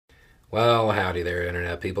Well, howdy there,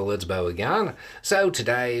 Internet people. It's Bo again. So,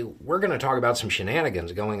 today we're going to talk about some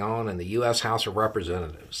shenanigans going on in the U.S. House of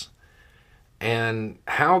Representatives and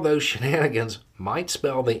how those shenanigans might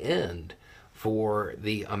spell the end for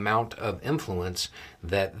the amount of influence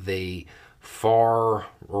that the far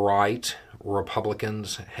right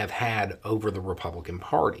Republicans have had over the Republican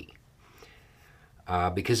Party.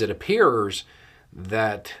 Because it appears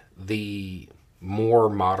that the more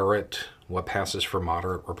moderate, what passes for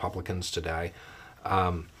moderate Republicans today,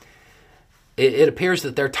 it appears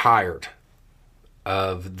that they're tired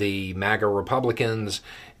of the MAGA Republicans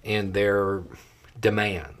and their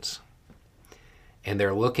demands. And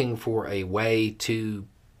they're looking for a way to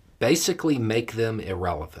basically make them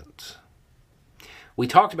irrelevant. We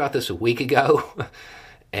talked about this a week ago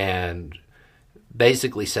and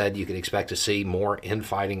basically said you could expect to see more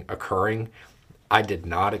infighting occurring. I did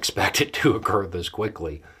not expect it to occur this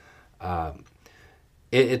quickly.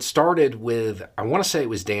 It started with, I want to say it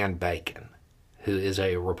was Dan Bacon, who is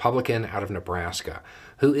a Republican out of Nebraska,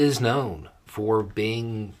 who is known for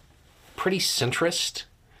being pretty centrist.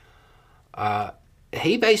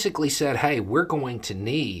 He basically said, hey, we're going to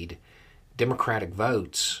need Democratic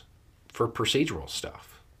votes for procedural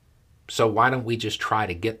stuff. So why don't we just try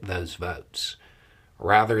to get those votes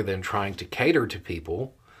rather than trying to cater to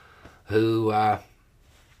people who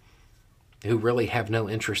really have no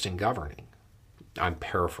interest in governing. I'm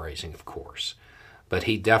paraphrasing, of course, but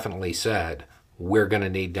he definitely said, we're going to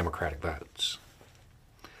need Democratic votes.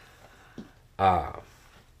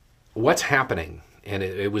 What's happening, and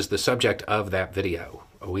it was the subject of that video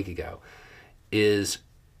a week ago, is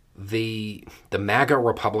the MAGA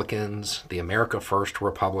Republicans, the America First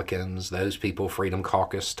Republicans, those people, Freedom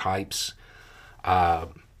Caucus types,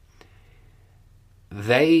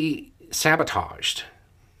 they sabotaged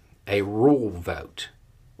a rule vote.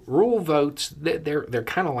 Rule votes, they're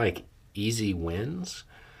kind of like easy wins.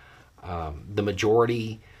 The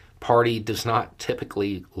majority party does not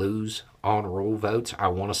typically lose on rule votes. I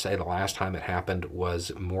want to say the last time it happened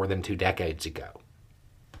was more than 2 decades ago.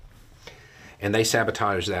 And they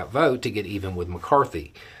sabotaged that vote to get even with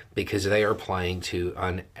McCarthy because they are playing to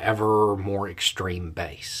an ever more extreme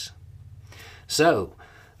base. So,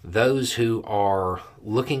 those who are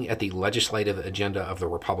looking at the legislative agenda of the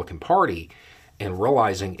Republican Party and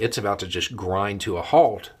realizing it's about to just grind to a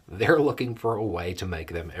halt, they're looking for a way to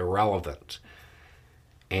make them irrelevant.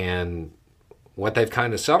 And what they've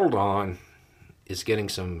kind of settled on is getting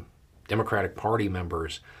some Democratic Party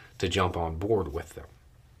members to jump on board with them.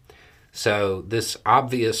 So this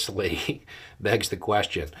obviously begs the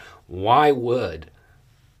question, why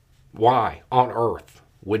on earth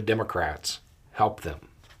would Democrats help them?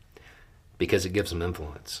 Because it gives them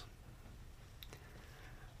influence.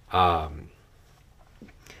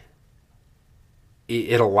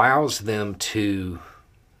 It allows them to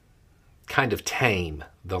kind of tame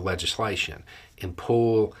the legislation and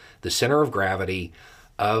pull the center of gravity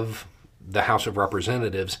of the House of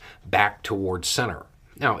Representatives back towards center.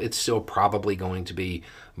 Now, it's still probably going to be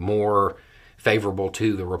more favorable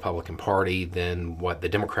to the Republican Party than what the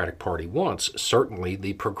Democratic Party wants, certainly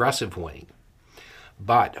the progressive wing.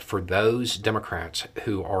 But for those Democrats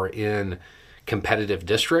who are in competitive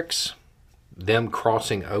districts, them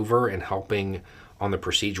crossing over and helping on the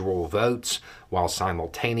procedural votes while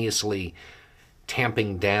simultaneously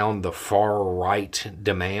tamping down the far right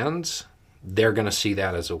demands, they're going to see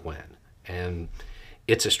that as a win. And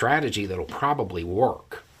it's a strategy that'll probably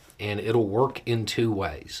work. And it'll work in 2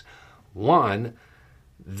 ways. One,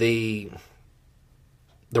 the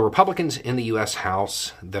Republicans in the U.S.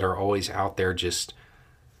 House that are always out there just,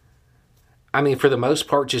 for the most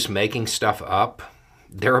part, just making stuff up,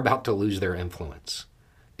 they're about to lose their influence.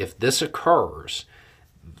 If this occurs,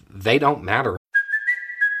 they don't matter.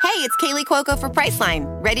 Hey, it's Kaylee Cuoco for Priceline.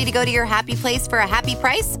 Ready to go to your happy place for a happy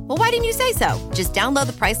price? Well, why didn't you say so? Just download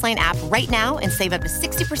the Priceline app right now and save up to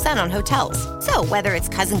 60% on hotels. So whether it's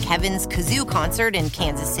Cousin Kevin's Kazoo Concert in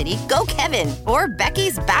Kansas City, go Kevin, or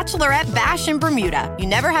Becky's Bachelorette Bash in Bermuda, you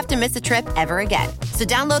never have to miss a trip ever again. So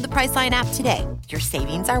download the Priceline app today. Your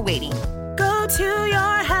savings are waiting. Go to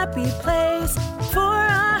your happy place for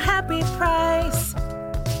a happy price.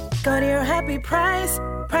 Go to your happy price,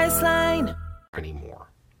 Priceline. Anymore.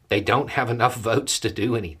 They don't have enough votes to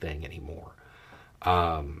do anything anymore.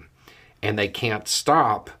 And they can't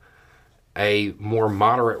stop a more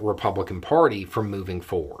moderate Republican Party from moving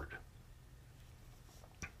forward.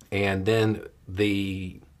 And then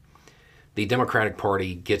the Democratic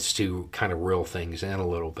Party gets to kind of reel things in a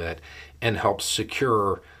little bit and helps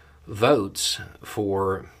secure votes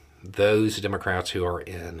for those Democrats who are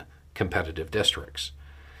in competitive districts.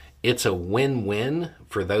 it's a win-win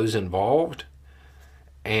for those involved,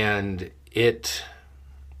 and it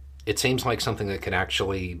seems like something that could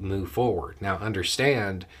actually move forward. Now,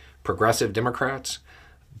 understand, progressive Democrats,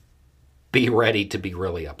 be ready to be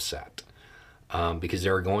really upset, because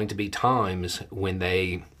there are going to be times when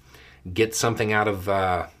they get something out of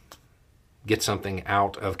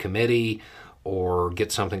committee or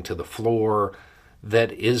get something to the floor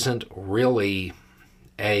that isn't really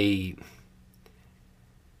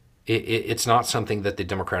it's not something that the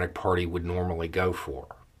Democratic Party would normally go for.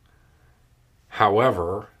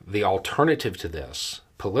 However, the alternative to this,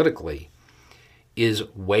 politically, is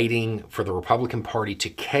waiting for the Republican Party to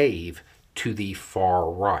cave to the far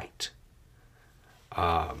right.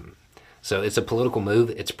 So it's a political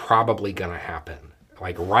move. It's probably going to happen.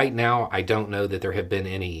 Like right now, I don't know that there have been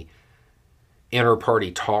any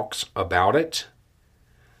inter-party talks about it,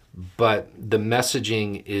 but the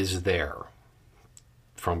messaging is there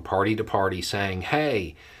from party to party saying,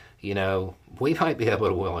 hey, we might be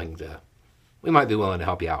willing to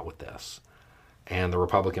help you out with this. And the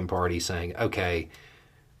Republican Party saying, okay,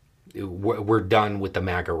 we're done with the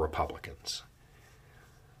MAGA Republicans.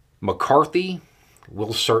 McCarthy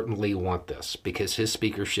will certainly want this because his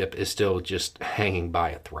speakership is still just hanging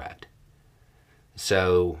by a thread.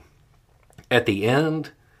 So at the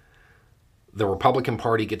end, the Republican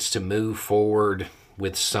Party gets to move forward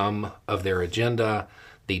with some of their agenda.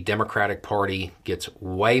 The Democratic Party gets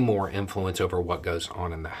way more influence over what goes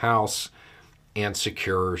on in the House and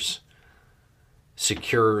secures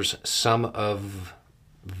some of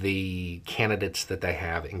the candidates that they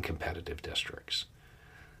have in competitive districts.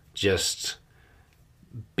 Just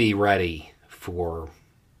be ready for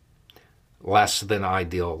less than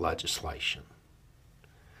ideal legislation.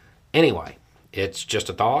 Anyway, it's just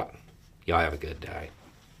a thought. Y'all have a good day.